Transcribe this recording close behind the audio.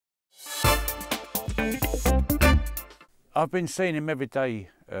I've been seeing him every day,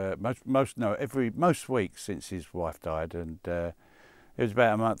 most weeks since his wife died, and it was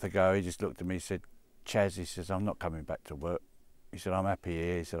about a month ago. He just looked at me and said, "Chaz," he says, "I'm not coming back to work." He said, "I'm happy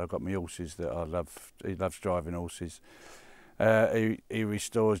here." He said, "I've got my horses that I love." He loves driving horses. He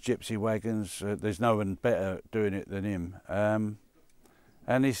restores gypsy wagons. There's no one better doing it than him.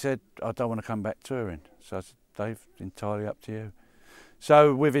 And he said, "I don't want to come back touring." So I said, "Dave, entirely up to you."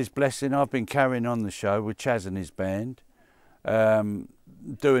 So with his blessing, I've been carrying on the show with Chaz and his band,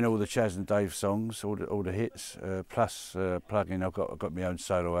 doing all the Chaz and Dave songs, all the hits, plus plugging. I've got my own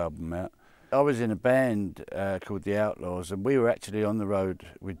solo album out. I was in a band called The Outlaws, and we were actually on the road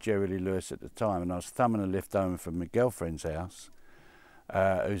with Jerry Lee Lewis at the time, and I was thumbing a lift home from my girlfriend's house,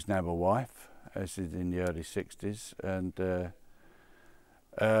 who's now my wife. This is in the early 60s, and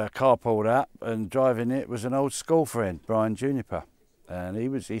a car pulled up, and driving it was an old school friend, Brian Juniper. And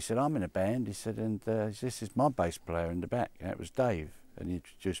he said, "I'm in a band," he said, "and this is my bass player in the back." And it was Dave, and he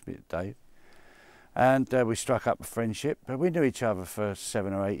introduced me to Dave. And we struck up a friendship. But we knew each other for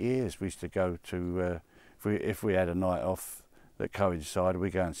 7 or 8 years. We used to go to, if we had a night off that coincided,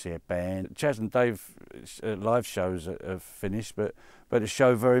 we'd go and see a band. Chaz and Dave live shows are finished, but the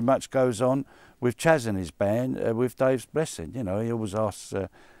show very much goes on with Chaz and his band, with Dave's blessing. You know, he always asks,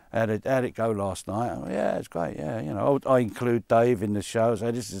 how'd it go last night? Oh, yeah, it's great, yeah. You know, I include Dave in the show.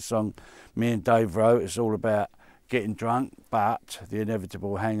 So this is a song me and Dave wrote. It's all about getting drunk, but the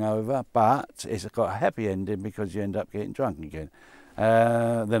inevitable hangover, but it's got a happy ending because you end up getting drunk again.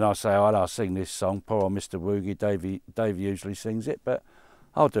 Then I say, I'll sing this song, Poor Old Mr. Woogie. Dave usually sings it, but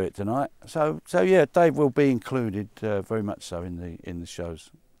I'll do it tonight. So yeah, Dave will be included very much so in the shows.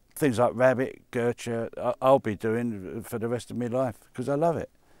 Things like Rabbit, Gertrude, I'll be doing for the rest of my life because I love it.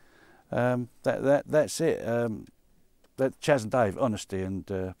 That's it. That Chaz and Dave, honesty and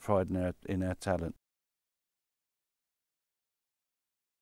pride in our talent.